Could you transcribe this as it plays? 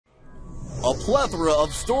A plethora of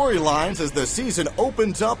storylines as the season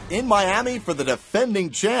opens up in Miami for the defending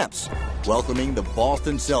champs, welcoming the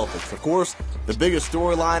Boston Celtics. Of course, the biggest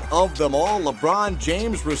storyline of them all, LeBron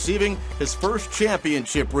James receiving his first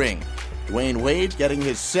championship ring, Dwayne Wade getting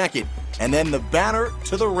his second, and then the banner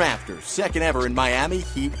to the rafters, second ever in Miami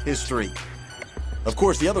Heat history. Of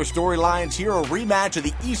course, the other storylines here, a rematch of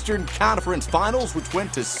the Eastern Conference Finals, which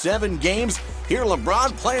went to 7 games. Here,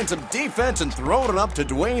 LeBron playing some defense and throwing it up to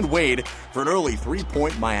Dwayne Wade for an early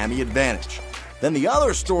 3-point Miami advantage. Then the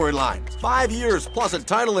other storyline, 5 years plus a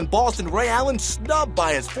title in Boston, Ray Allen snubbed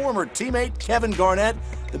by his former teammate Kevin Garnett.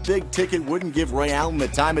 The big ticket wouldn't give Ray Allen the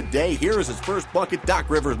time of day. Here is his first bucket. Doc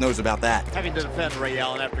Rivers knows about that. Having to defend Ray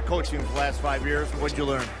Allen after coaching him for the last 5 years, what'd you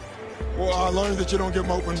learn? Well, I learned that you don't give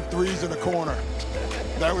him open threes in the corner.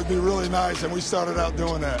 That would be really nice, and we started out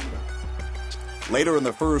doing that. Later in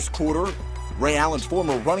the first quarter, Ray Allen's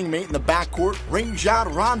former running mate in the backcourt rings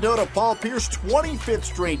out Rondo to Paul Pierce. 25th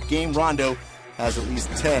straight game, Rondo has at least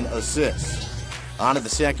 10 assists. On to the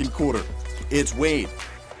second quarter, it's Wade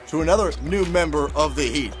to another new member of the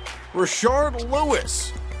Heat, Rashard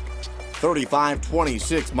Lewis.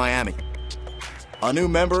 35-26 Miami. A new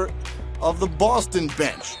member of the Boston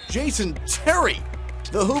bench, Jason Terry.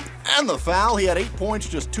 The hoop and the foul. He had 8 points,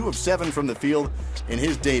 just 2 of 7 from the field in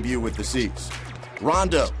his debut with the Seas.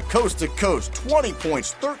 Rondo, coast to coast, 20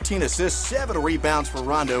 points, 13 assists, 7 rebounds for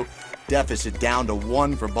Rondo. Deficit down to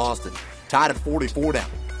 1 for Boston. Tied at 44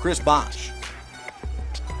 down. Chris Bosh.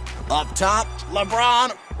 Up top,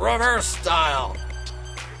 LeBron, reverse style.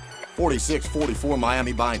 46-44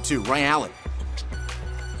 Miami by 2. Ray Allen.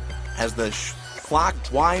 As the clock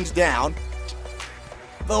winds down,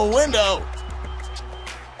 the window.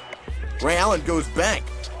 Ray Allen goes bank.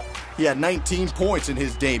 He had 19 points in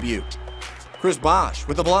his debut. Chris Bosh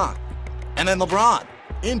with the block. And then LeBron.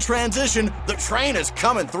 In transition, the train is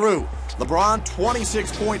coming through. LeBron,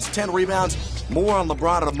 26 points, 10 rebounds. More on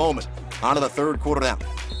LeBron in a moment. On to the third quarter now.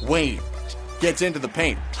 Wade gets into the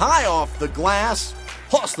paint. High off the glass,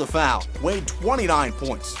 plus the foul. Wade, 29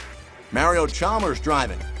 points. Mario Chalmers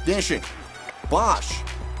driving, dishing. Bosh.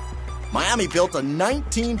 Miami built a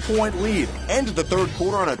 19-point lead, ended the third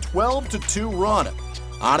quarter on a 12-2 run.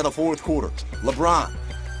 On to the fourth quarter, LeBron,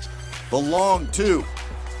 the long two.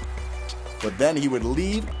 But then he would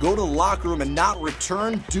leave, go to the locker room, and not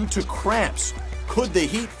return due to cramps. Could the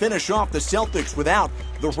Heat finish off the Celtics without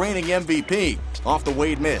the reigning MVP? Off the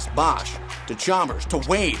Wade miss, Bosh to Chalmers to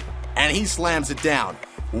Wade, and he slams it down.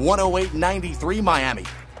 108-93 Miami.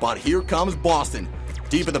 But here comes Boston.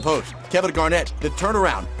 Deep in the post, Kevin Garnett, the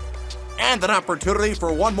turnaround. And an opportunity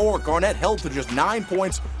for one more. Garnett held to just 9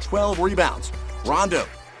 points, 12 rebounds. Rondo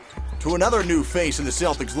to another new face in the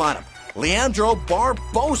Celtics lineup, Leandro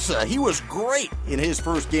Barbosa. He was great in his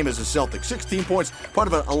first game as a Celtic. 16 points, part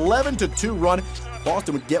of an 11-2 run.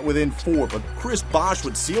 Boston would get within 4, but Chris Bosh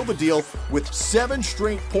would seal the deal with 7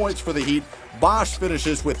 straight points for the Heat. Bosh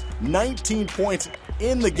finishes with 19 points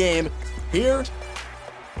in the game. Here,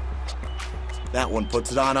 that one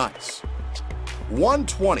puts it on ice.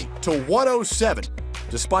 120-107.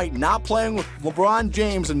 Despite not playing with LeBron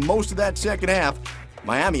James in most of that second half,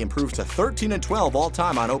 Miami improves to 13-12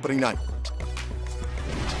 all-time on opening night.